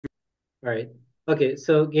Right. Okay.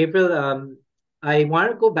 So Gabriel, I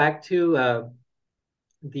want to go back to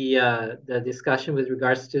the discussion with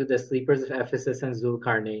regards to the sleepers of Ephesus and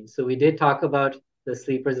Zulkarnain. So we did talk about the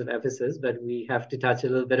sleepers of Ephesus, but we have to touch a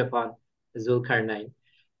little bit upon Zulkarnain.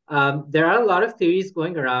 There are a lot of theories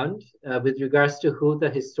going around with regards to who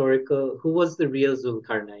was the real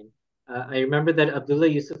Zulkarnain. I remember that Abdullah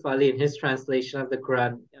Yusuf Ali, in his translation of the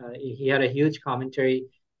Quran, he had a huge commentary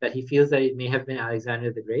that he feels that it may have been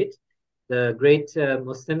Alexander the Great. The great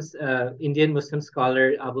Indian Muslim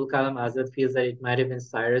scholar Abul Kalam Azad feels that it might have been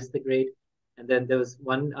Cyrus the Great. And then there was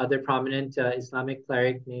one other prominent Islamic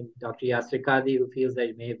cleric named Dr. Yasir Qadi who feels that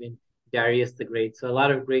it may have been Darius the Great. So a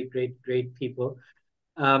lot of great people.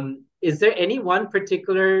 Is there any one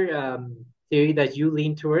particular theory that you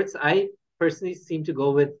lean towards? I personally seem to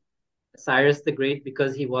go with Cyrus the Great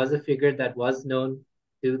because he was a figure that was known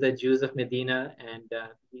to the Jews of Medina, and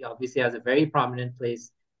he obviously has a very prominent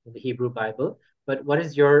place in the Hebrew Bible. But what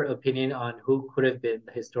is your opinion on who could have been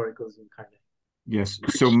the historical Zulkarnain? Yes.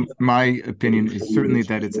 So my opinion is certainly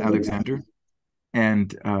that it's Alexander.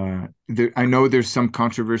 And I know there's some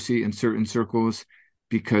controversy in certain circles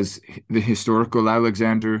because the historical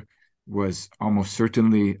Alexander was almost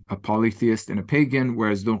certainly a polytheist and a pagan,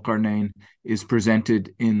 whereas Dhul Qarnayn is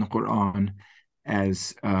presented in the Qur'an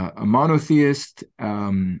as a monotheist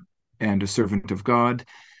and a servant of God.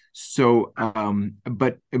 So,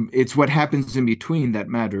 but it's what happens in between that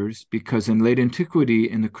matters, because in late antiquity,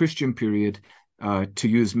 in the Christian period, to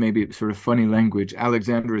use maybe sort of funny language,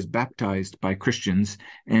 Alexander is baptized by Christians.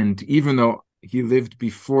 And even though he lived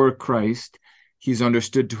before Christ, he's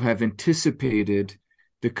understood to have anticipated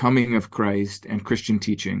the coming of Christ and Christian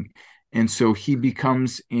teaching. And so he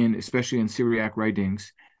becomes, especially in Syriac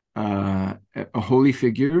writings, a holy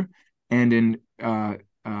figure. And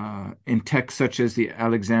in texts such as the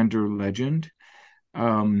Alexander legend,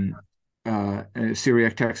 a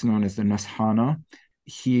Syriac text known as the Nashana,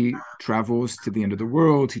 he travels to the end of the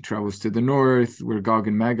world. He travels to the north, where Gog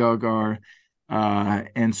and Magog are,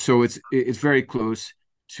 and so it's very close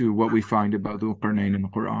to what we find about Dhul Qarnayn in the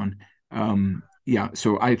Quran. Yeah,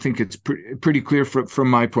 so I think it's pretty clear from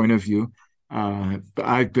my point of view.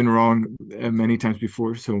 I've been wrong many times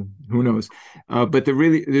before, so who knows? But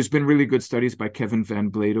there's been really good studies by Kevin Van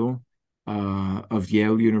Bladel of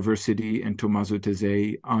Yale University and Tommaso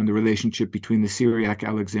Tazzei on the relationship between the Syriac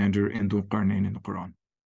Alexander and Dhul Qarnayn in the Quran.